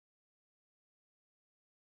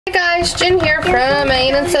guys, Jen here from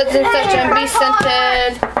Maine and such MB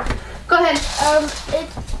Scented. Go ahead.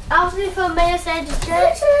 It's Alfie from Maine and Such.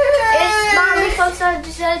 It's Mommy from Such.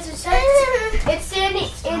 It's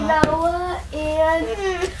Sandy and Noah and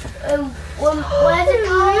what is it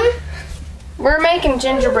called? We're making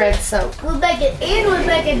gingerbread soap. We're making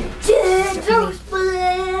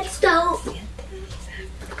gingerbread soap.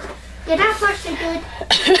 Yeah, that's actually good.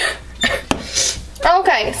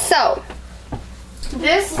 Okay, so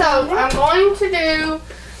this soap I'm going to do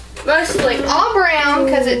mostly all brown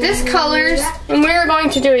because it discolors, and we're going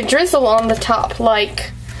to do a drizzle on the top,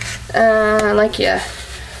 like yeah,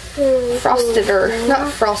 frosted or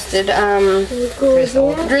not frosted,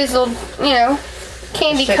 drizzled, you know,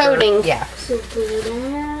 candy sugar coating, yeah,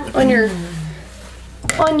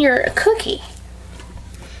 on your cookie.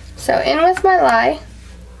 So in with my lye.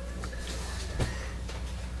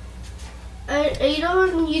 Are you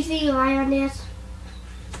don't usually rely on this?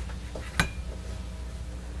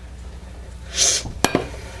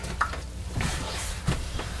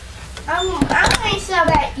 I'm going to so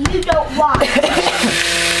that you don't watch.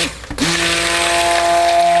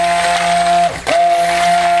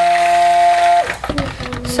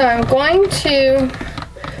 So I'm going to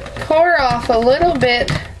pour off a little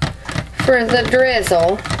bit for the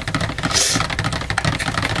drizzle.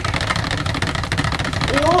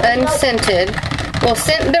 Unscented. We'll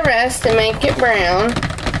scent the rest and make it brown.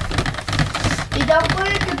 You don't want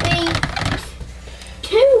it to be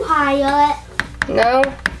too high up. No.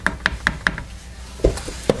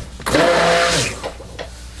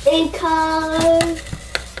 And color.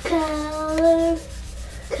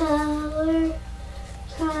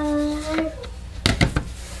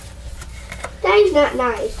 That's not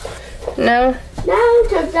nice. No? No,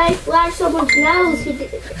 because they flash someone's nose.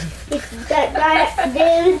 That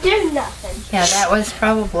didn't do nothing. yeah. That was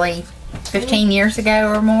probably 15 years ago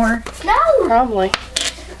or more. No, Probably.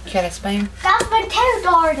 Got a spoon? that's been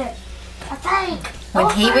kindergarten, I think. When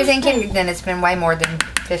Or he was in first grade. kindergarten, it's been way more than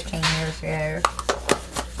 15 years ago.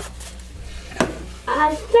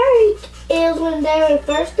 I think it was when they were the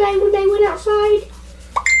first day when they went outside.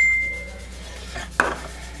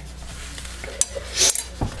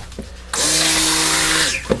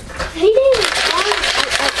 He didn't start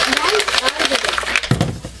at night either.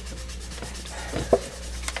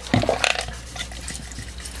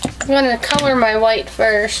 I'm going to color my white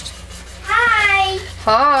first. Hi.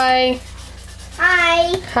 Hi.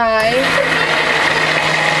 Hi. Hi.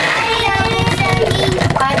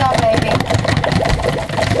 Hi, baby.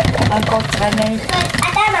 Uncle Teddy. I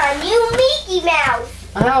got a new Mickey Mouse.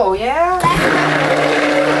 Oh, yeah?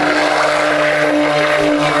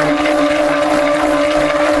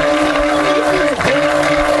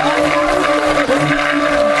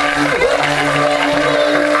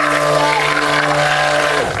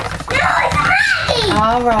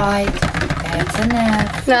 All right. That's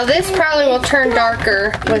enough. Now this probably will turn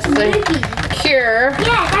darker with the cure.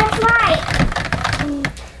 Yeah, that's right.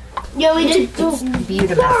 You want me to do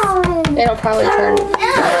Beautiful. It'll probably turn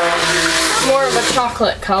more of a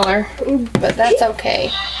chocolate color, but that's okay.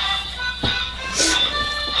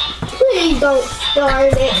 Please don't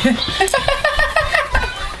start it.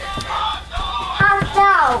 Hot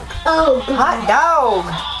dog. Oh, God. Hot dog.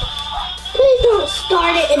 Please don't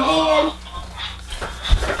start it again.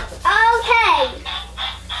 Okay.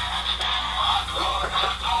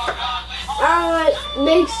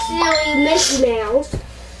 Big silly Mickey Mouse.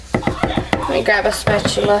 Let me grab a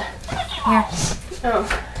spatula. Here. Oh.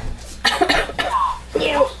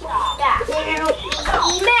 Mickey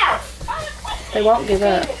Mouse. They won't give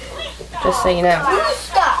up, just so you know.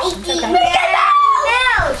 Stop. Mickey Mouse.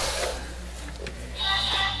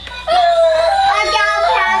 Hot dog,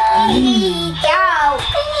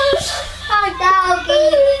 hot doggy,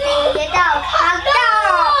 dog, hot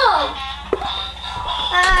dog.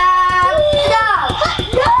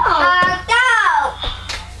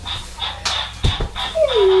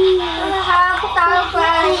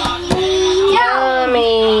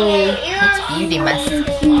 Yummy. It's beauty must.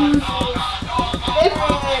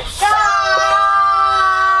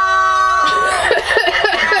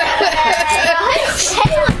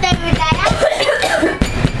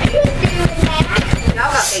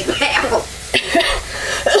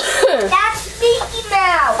 That's Mickey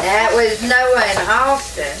Mouse. That was Noah and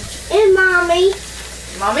Austin. And Mommy.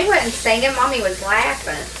 Mommy wasn't singing, Mommy was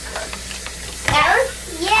laughing.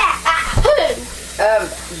 Yeah.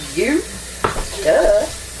 You? Duh.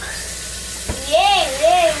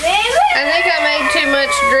 I think I made too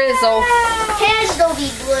much drizzle. Hands don't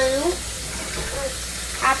be blue.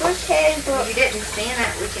 Apple's can blue. You didn't stand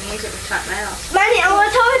it, we can use it with something else. Mommy, I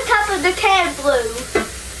want to top of the can blue.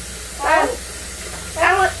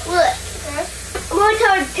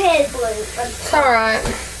 pen blue. It's alright.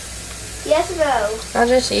 Yes or no? I'll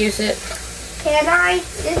just use it. Can I?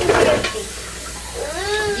 This is empty.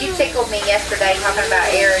 You tickled me yesterday talking about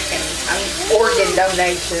Eric and organ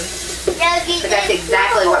donation. But that's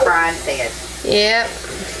exactly what Brian said. Yep.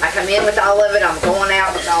 I come in with all of it, I'm going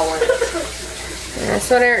out with all of it. That's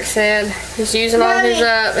what Eric said. He's using all his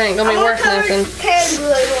up. Ain't gonna be worth nothing. Pen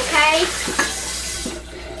blue, okay?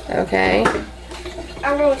 Okay.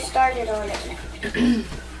 I'm gonna start it on it.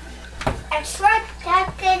 I start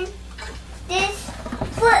tapping this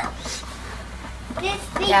foot. This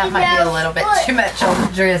Yeah, it might be a little bit too much on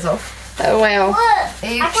the drizzle. Oh well. Look,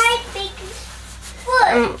 I can't think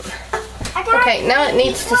foot. Okay, now it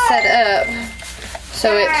needs to set up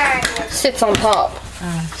so it sits on top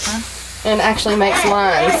and actually makes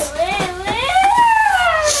lines.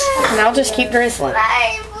 And I'll just keep drizzling.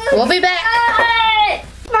 We'll be back.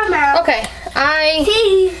 Okay, I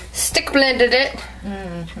stick blended it.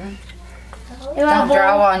 Don't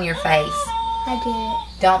draw on your face. I did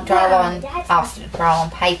it. Don't draw on Austin. Draw on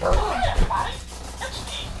paper.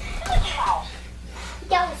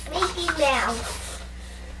 That was Mickey Mouse.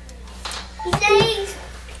 His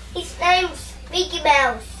name's Mickey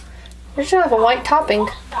Mouse. We should have a white topping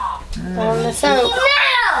on the soap.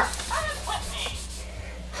 Mouse!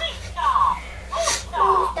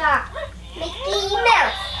 Stop. Mickey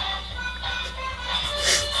Mouse.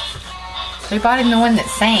 Who bought him the one that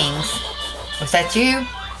sings? Was that you?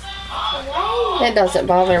 It doesn't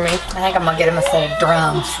bother me. I think I'm gonna get him a set of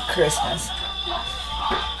drums for Christmas.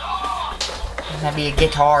 Maybe a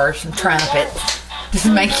guitar or some trumpets. Just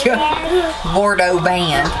make you a Bordeaux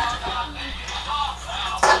band.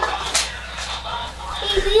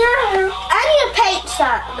 I need to paint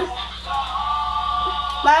something.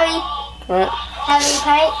 Mommy, What? have you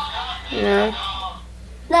paint? No.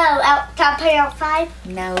 No, can I paint outside?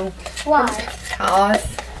 No. Why? Because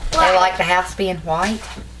they like the house being white.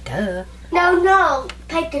 Duh. No,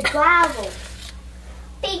 paint the gravel.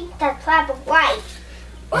 Paint the gravel white.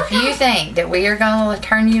 If you think that we are going to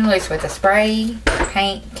turn you loose with a spray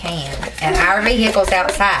paint can and our vehicle's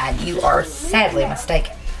outside, you are sadly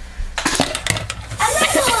mistaken. I'm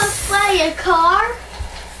not going to spray a car.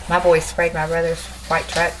 My boy sprayed my brother's white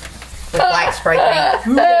truck with black spray paint.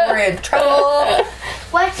 Ooh, they were in trouble.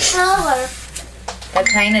 What color? They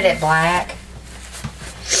painted it black.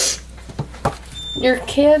 Your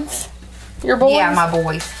kids? Your boys? Yeah, my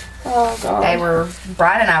boys. Oh, God. They were,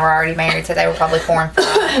 Bride and I were already married, so they were probably 4 and 5.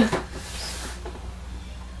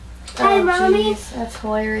 Hey, Mommy. Geez, that's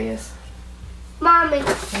hilarious. Mommy, I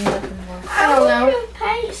don't know. want to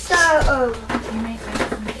paint something.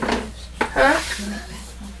 Huh?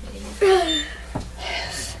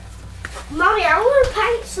 Mommy, I want to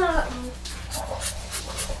paint something.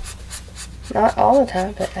 Not all the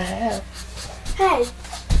time, but I have. Hey,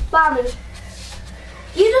 Mommy,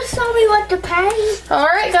 you just told me what to paint.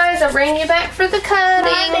 Alright, guys, I'll bring you back for the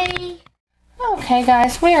cutting. Mommy. Okay,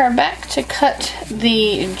 guys, we are back to cut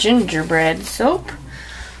the gingerbread soap.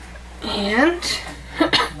 And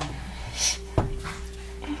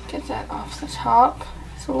get that off the top.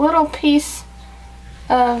 It's a little piece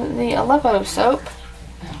of the Aleppo soap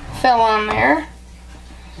fell on there.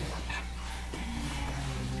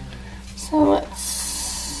 So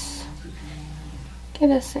let's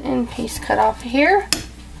get us an end piece cut off here.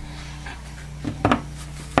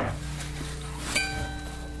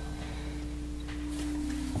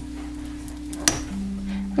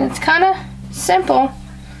 It's kind of simple,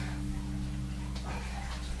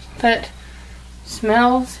 but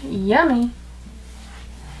smells yummy.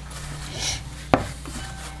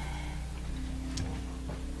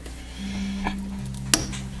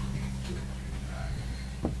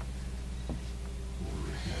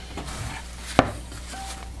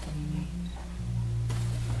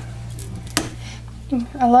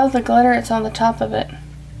 I love the glitter it's on the top of it.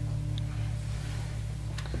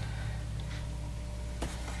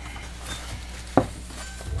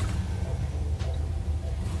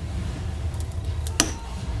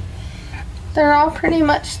 They're all pretty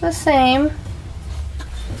much the same.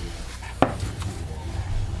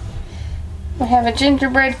 We have a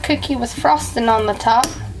gingerbread cookie with frosting on the top.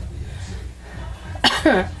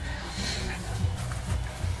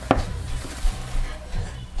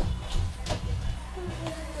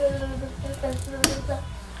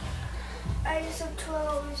 I need some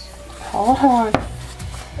clothes. Hold on.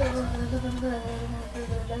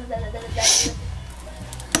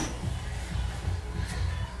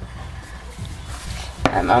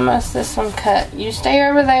 I'm almost this one cut. You stay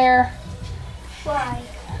over there. Why?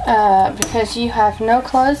 Because you have no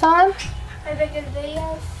clothes on. Are they good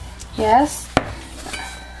videos? Yes.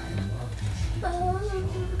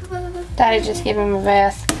 Daddy just give him a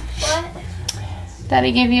bath. What?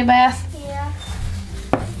 Daddy give you a bath? Yeah.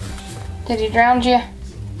 Did he drown you?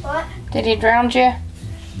 What? Did he drown you?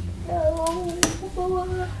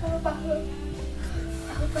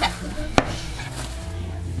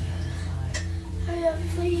 I'm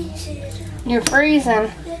freezing. You're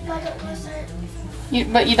freezing.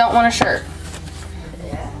 But you don't want a shirt.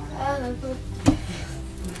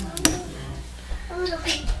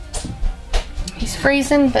 He's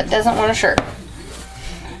freezing but doesn't want a shirt.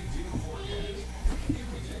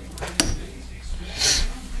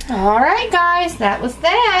 Alright guys, that was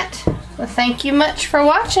that. Well, thank you much for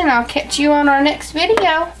watching. I'll catch you on our next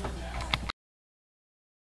video.